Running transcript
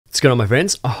going on, my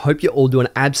friends? I hope you're all doing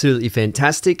absolutely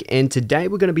fantastic, and today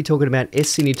we're going to be talking about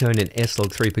S-Cinetone and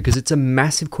S-Log3 because it's a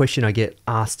massive question I get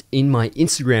asked in my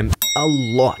Instagram a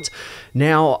lot.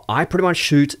 Now, I pretty much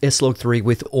shoot S-Log3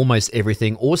 with almost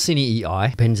everything, or Cine-EI,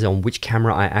 depends on which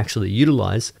camera I actually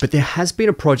utilize, but there has been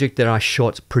a project that I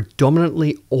shot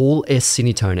predominantly all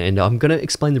S-Cinetone, and I'm going to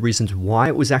explain the reasons why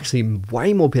it was actually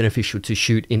way more beneficial to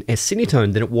shoot in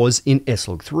S-Cinetone than it was in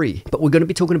S-Log3. But we're going to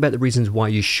be talking about the reasons why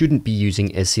you shouldn't be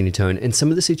using S-Cinetone and some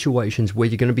of the situations where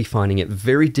you're going to be finding it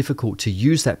very difficult to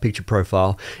use that picture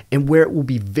profile and where it will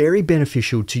be very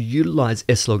beneficial to utilize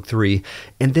S-Log3,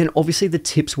 and then obviously the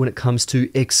tips when it comes to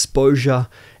exposure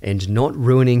and not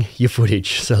ruining your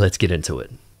footage. So let's get into it.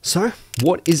 So,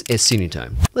 what is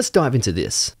S-Cinetone? Let's dive into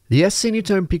this. The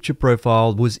S-Cinetone picture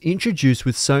profile was introduced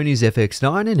with Sony's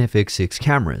FX9 and FX6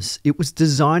 cameras. It was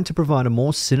designed to provide a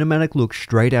more cinematic look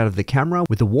straight out of the camera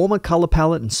with a warmer color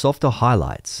palette and softer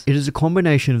highlights. It is a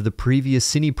combination of the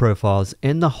previous Cine profiles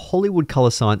and the Hollywood color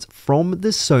science from the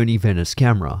Sony Venice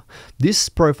camera. This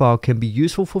profile can be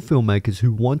useful for filmmakers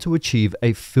who want to achieve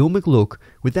a filmic look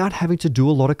without having to do a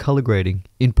lot of color grading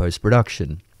in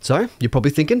post-production. So, you're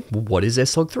probably thinking, well, what is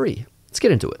S-Log3? Let's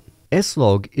get into it.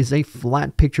 S-Log is a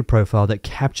flat picture profile that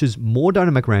captures more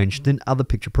dynamic range than other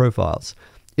picture profiles.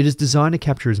 It is designed to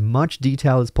capture as much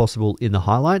detail as possible in the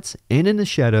highlights and in the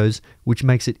shadows, which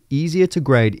makes it easier to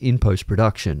grade in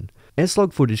post-production.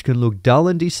 S-Log footage can look dull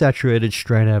and desaturated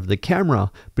straight out of the camera,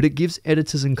 but it gives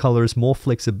editors and colorists more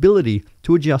flexibility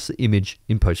to adjust the image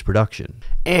in post-production.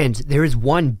 And there is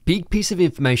one big piece of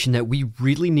information that we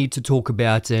really need to talk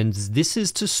about, and this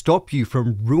is to stop you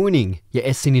from ruining your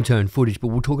S-Cinetone footage, but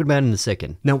we'll talk about it in a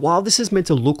second. Now, while this is meant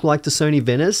to look like the Sony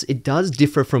Venice, it does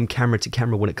differ from camera to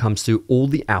camera when it comes to all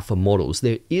the alpha models.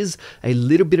 There is a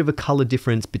little bit of a color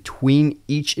difference between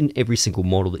each and every single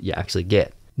model that you actually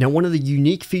get. Now, one of the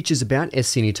unique features about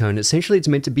S-Cinetone, essentially it's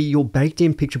meant to be your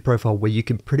baked-in picture profile where you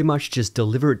can pretty much just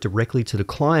deliver it directly to the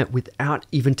client without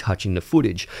even touching the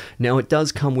footage. Now, it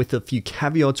does come with a few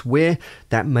caveats where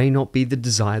that may not be the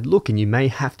desired look and you may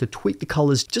have to tweak the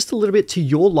colors just a little bit to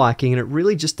your liking, and it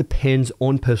really just depends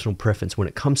on personal preference when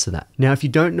it comes to that. Now, if you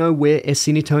don't know where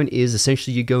S-Cinetone is,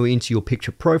 essentially you go into your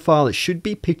picture profile. It should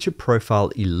be picture profile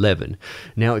 11.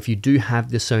 Now, if you do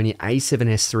have the Sony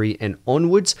a7S III and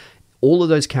onwards, all of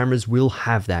those cameras will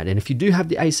have that. And if you do have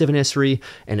the a7S III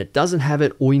and it doesn't have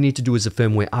it, all you need to do is a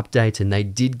firmware update, and they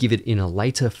did give it in a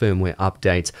later firmware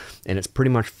update, and it's pretty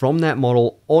much from that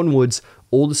model onwards,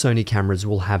 all the Sony cameras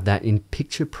will have that in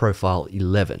picture profile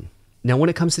 11. Now,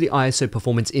 when it comes to the ISO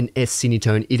performance in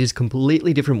S-Cinetone, it is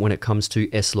completely different when it comes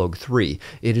to S-Log3.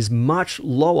 It is much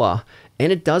lower,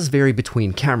 and it does vary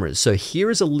between cameras. So here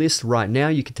is a list right now.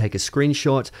 You can take a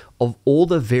screenshot of all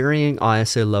the varying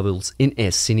ISO levels in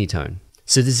S-Cinetone.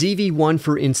 So the ZV-1,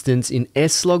 for instance, in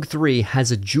S-Log3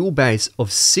 has a dual base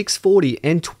of 640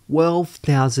 and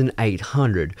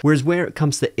 12,800, whereas where it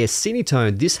comes to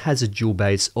S-Cinetone, this has a dual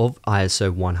base of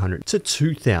ISO 100 to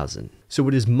 2000. So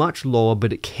it is much lower,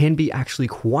 but it can be actually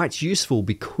quite useful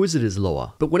because it is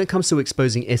lower. But when it comes to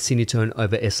exposing S-Cinetone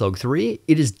over S-Log3,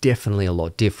 it is definitely a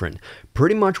lot different.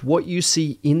 Pretty much what you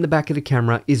see in the back of the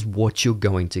camera is what you're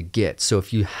going to get. So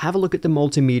if you have a look at the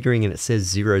multimetering and it says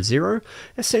 00,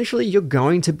 essentially you're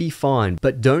going to be fine.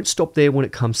 But don't stop there when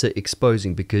it comes to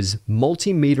exposing, because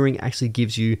multimetering actually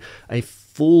gives you a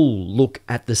full look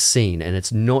at the scene, and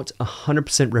it's not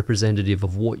 100% representative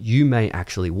of what you may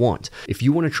actually want. If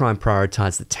you want to try and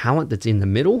prioritize the talent that's in the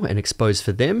middle and expose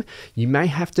for them, you may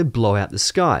have to blow out the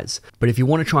skies. But if you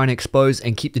want to try and expose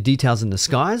and keep the details in the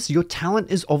skies, your talent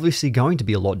is obviously going to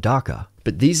be a lot darker.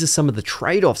 But these are some of the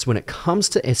trade-offs when it comes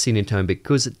to S-Cinetone,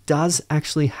 because it does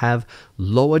actually have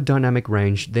lower dynamic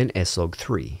range than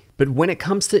S-Log3. But when it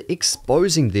comes to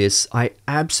exposing this, I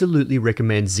absolutely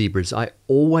recommend zebras. I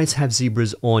always have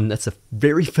zebras on. That's the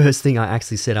very first thing I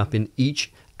actually set up in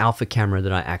each alpha camera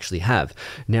that I actually have.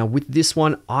 Now with this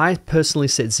one, I personally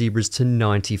set zebras to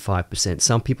 95%.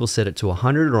 Some people set it to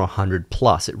 100 or 100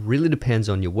 plus. It really depends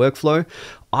on your workflow.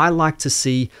 I like to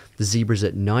see the zebras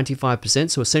at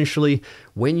 95%. So essentially,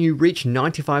 when you reach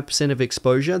 95% of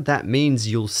exposure, that means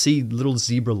you'll see little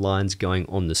zebra lines going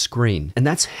on the screen. And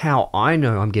that's how I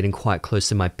know I'm getting quite close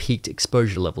to my peaked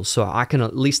exposure level. So I can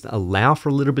at least allow for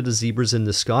a little bit of zebras in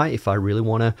the sky if I really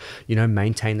want to,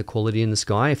 maintain the quality in the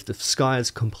sky. If the sky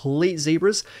is complete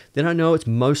zebras, then I know it's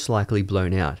most likely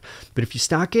blown out. But if you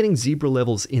start getting zebra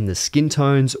levels in the skin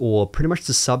tones or pretty much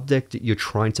the subject that you're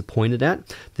trying to point it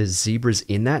at, there's zebras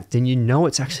in that, then you know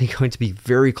it's actually going to be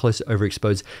very close to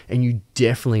overexposed, and you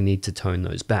definitely need to tone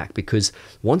those back, because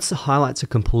once the highlights are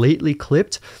completely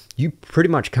clipped, you pretty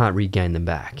much can't regain them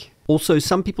back. Also,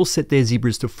 some people set their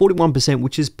zebras to 41%,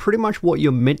 which is pretty much what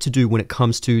you're meant to do when it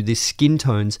comes to the skin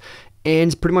tones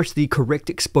and pretty much the correct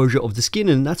exposure of the skin,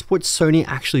 and that's what Sony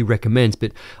actually recommends.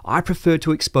 But I prefer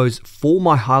to expose for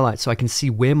my highlights so I can see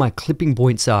where my clipping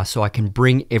points are, so I can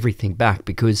bring everything back,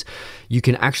 because you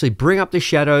can actually bring up the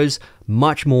shadows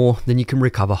much more than you can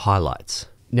recover highlights.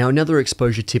 Now, another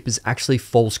exposure tip is actually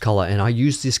false color, and I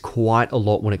use this quite a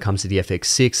lot when it comes to the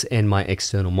FX6 and my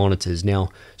external monitors. Now,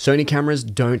 Sony cameras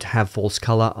don't have false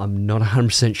color. I'm not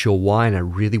 100% sure why, and I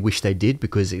really wish they did,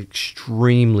 because it's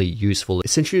extremely useful.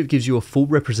 Essentially, it gives you a full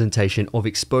representation of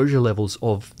exposure levels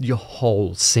of your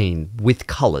whole scene with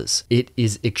colors. It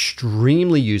is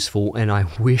extremely useful, and I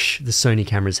wish the Sony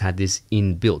cameras had this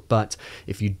inbuilt. But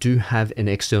if you do have an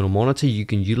external monitor, you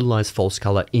can utilize false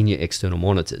color in your external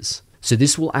monitors. So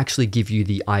this will actually give you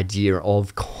the idea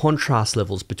of contrast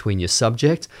levels between your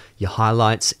subject, your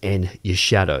highlights, and your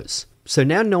shadows. So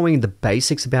now, knowing the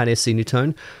basics about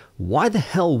S-Cinetone, why the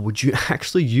hell would you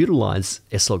actually utilize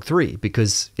S-Log3?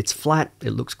 Because it's flat,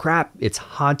 it looks crap, it's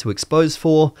hard to expose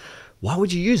for. Why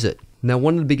would you use it? Now,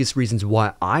 one of the biggest reasons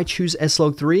why I choose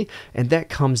S-Log3, and that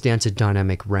comes down to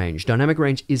dynamic range. Dynamic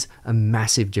range is a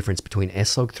massive difference between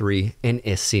S-Log3 and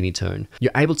S-Cinetone.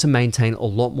 You're able to maintain a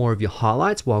lot more of your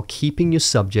highlights while keeping your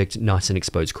subject nice and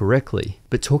exposed correctly.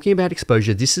 But talking about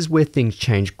exposure, this is where things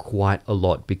change quite a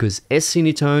lot, because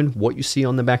S-Cinetone, what you see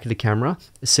on the back of the camera,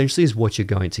 essentially is what you're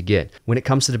going to get. When it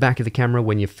comes to the back of the camera,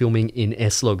 when you're filming in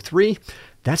S-Log3,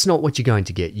 that's not what you're going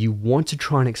to get. You want to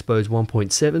try and expose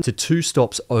 1.7 to 2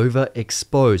 stops over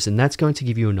exposed, and that's going to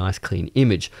give you a nice clean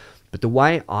image. But the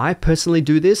way I personally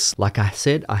do this, like I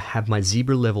said, I have my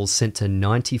zebra levels set to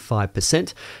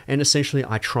 95%, and essentially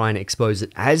I try and expose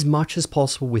it as much as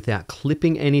possible without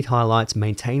clipping any highlights,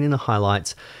 maintaining the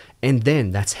highlights. And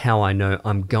then that's how I know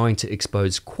I'm going to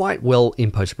expose quite well in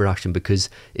post-production, because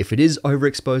if it is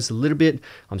overexposed a little bit,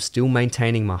 I'm still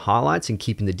maintaining my highlights and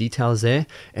keeping the details there,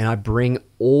 and I bring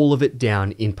all of it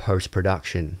down in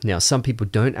post-production. Now, some people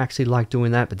don't actually like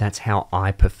doing that, but that's how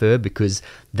I prefer, because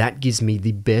that gives me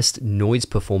the best noise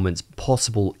performance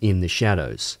possible in the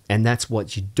shadows. And that's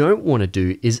what you don't want to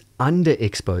do, is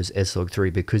underexpose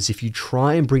S-Log3, because if you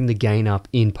try and bring the gain up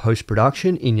in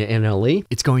post-production in your NLE,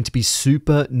 it's going to be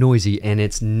super noisy and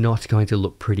it's not going to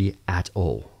look pretty at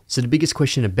all. So the biggest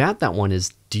question about that one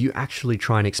is, do you actually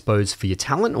try and expose for your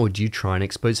talent, or do you try and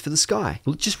expose for the sky?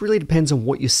 Well, it just really depends on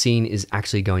what your scene is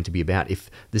actually going to be about. If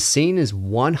the scene is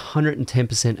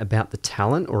 110% about the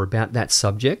talent or about that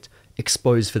subject,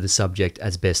 expose for the subject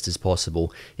as best as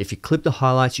possible. If you clip the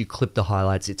highlights, you clip the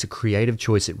highlights. It's a creative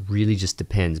choice. It really just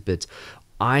depends. But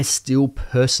I still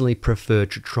personally prefer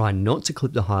to try not to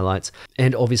clip the highlights,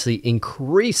 and obviously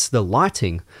increase the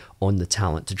lighting on the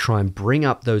talent to try and bring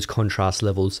up those contrast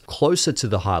levels closer to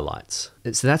the highlights.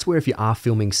 So that's where, if you are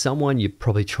filming someone, you're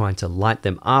probably trying to light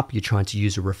them up. You're trying to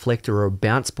use a reflector or a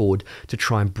bounce board to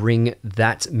try and bring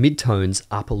that midtones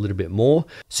up a little bit more,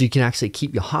 so you can actually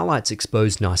keep your highlights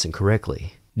exposed nice and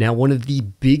correctly. Now, one of the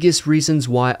biggest reasons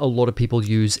why a lot of people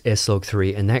use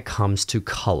S-Log3, and that comes to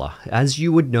color. As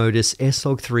you would notice,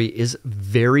 S-Log3 is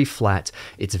very flat,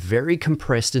 it's very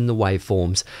compressed in the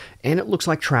waveforms, and it looks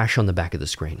like trash on the back of the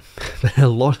screen. But a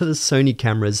lot of the Sony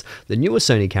cameras, the newer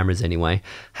Sony cameras anyway,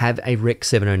 have a Rec.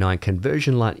 709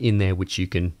 conversion light in there, which you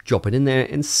can drop it in there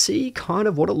and see kind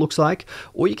of what it looks like,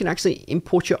 or you can actually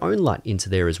import your own light into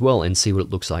there as well and see what it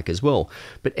looks like as well.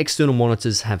 But external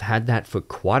monitors have had that for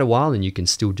quite a while, and you can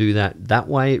still do that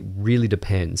way. It really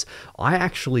depends. I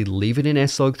actually leave it in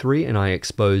S-Log3 and I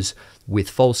expose with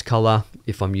false color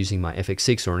if I'm using my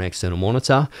FX6 or an external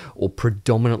monitor, or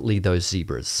predominantly those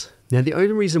zebras. Now, the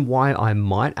only reason why I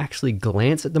might actually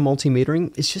glance at the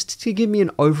multimetering is just to give me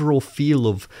an overall feel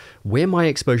of where my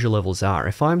exposure levels are.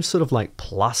 If I'm sort of like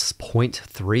plus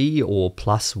 0.3 or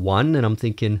plus 1, and I'm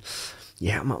thinking,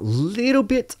 yeah, I'm a little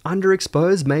bit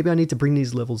underexposed, maybe I need to bring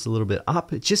these levels a little bit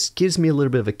up, it just gives me a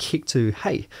little bit of a kick to,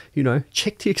 hey, you know,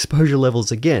 check the exposure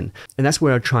levels again. And that's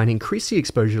where I try and increase the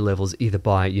exposure levels, either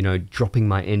by, you know, dropping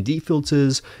my ND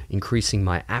filters, increasing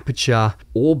my aperture,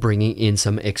 or bringing in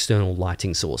some external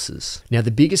lighting sources. Now, the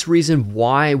biggest reason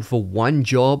why for one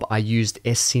job I used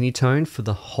S-Cinetone for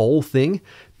the whole thing,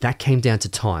 that came down to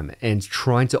time and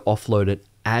trying to offload it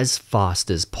as fast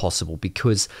as possible,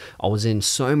 because I was in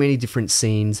so many different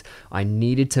scenes. I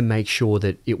needed to make sure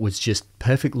that it was just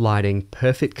perfect lighting,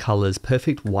 perfect colors,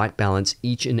 perfect white balance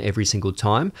each and every single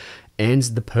time. And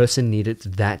the person needed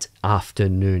that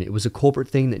afternoon. It was a corporate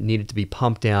thing that needed to be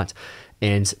pumped out,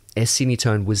 and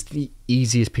S-Cinetone was the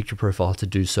easiest picture profile to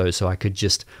do so. So I could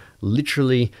just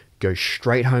literally go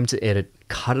straight home to edit,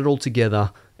 cut it all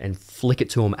together, and flick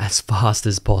it to them as fast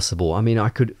as possible. I mean, I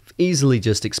could easily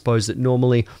just exposed it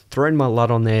normally, thrown my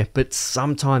LUT on there, but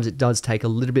sometimes it does take a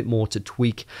little bit more to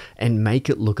tweak and make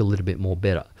it look a little bit more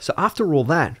better. So after all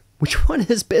that, which one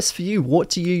is best for you? What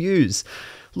do you use?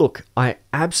 Look, I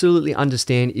absolutely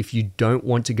understand if you don't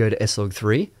want to go to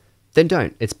S-Log3, then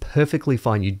don't. It's perfectly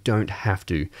fine. You don't have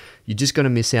to. You're just going to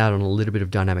miss out on a little bit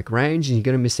of dynamic range, and you're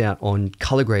going to miss out on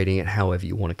color grading it however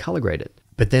you want to color grade it.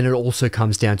 But then it also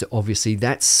comes down to obviously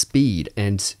that speed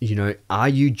and, are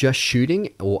you just shooting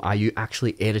or are you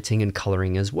actually editing and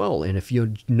coloring as well? And if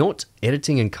you're not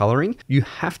editing and coloring, you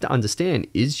have to understand,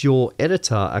 is your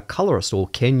editor a colorist or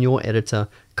can your editor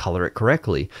color it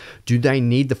correctly? Do they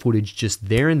need the footage just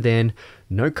there and then,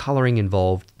 no coloring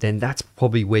involved? Then that's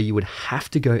probably where you would have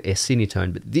to go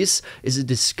S-Cinetone. But this is a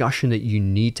discussion that you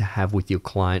need to have with your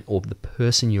client or the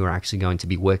person you're actually going to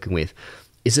be working with.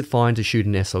 Is it fine to shoot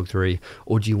an S-Log3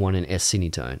 or do you want an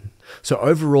S-Cinetone? So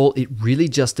overall, it really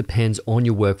just depends on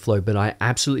your workflow, but I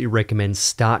absolutely recommend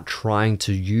start trying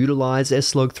to utilize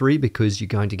S-Log3 because you're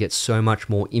going to get so much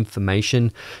more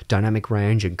information, dynamic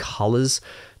range and colors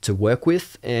to work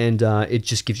with, and it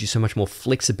just gives you so much more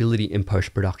flexibility in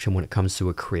post-production when it comes to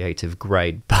a creative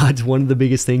grade. But one of the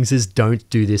biggest things is don't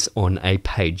do this on a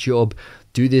paid job.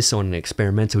 Do this on an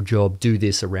experimental job. Do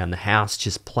this around the house.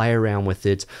 Just play around with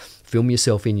it. Film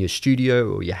yourself in your studio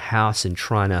or your house and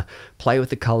trying to play with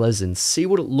the colors and see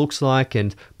what it looks like,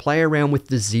 and play around with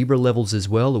the zebra levels as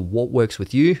well, and what works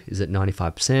with you. Is it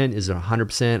 95%? Is it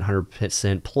 100%?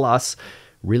 100% plus?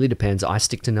 Really depends. I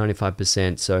stick to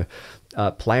 95%. So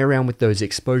play around with those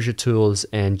exposure tools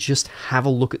and just have a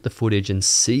look at the footage and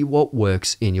see what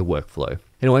works in your workflow.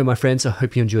 Anyway, my friends, I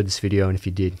hope you enjoyed this video, and if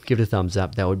you did, give it a thumbs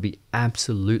up. That would be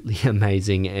absolutely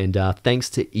amazing. And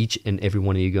thanks to each and every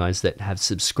one of you guys that have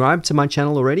subscribed to my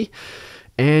channel already.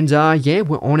 And yeah,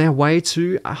 we're on our way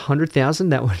to 100,000.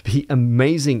 That would be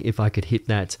amazing if I could hit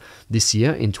that this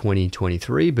year in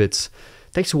 2023. But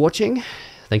thanks for watching.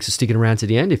 Thanks for sticking around to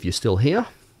the end. If you're still here,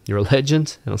 you're a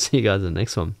legend. And I'll see you guys in the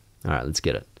next one. All right, let's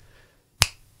get it.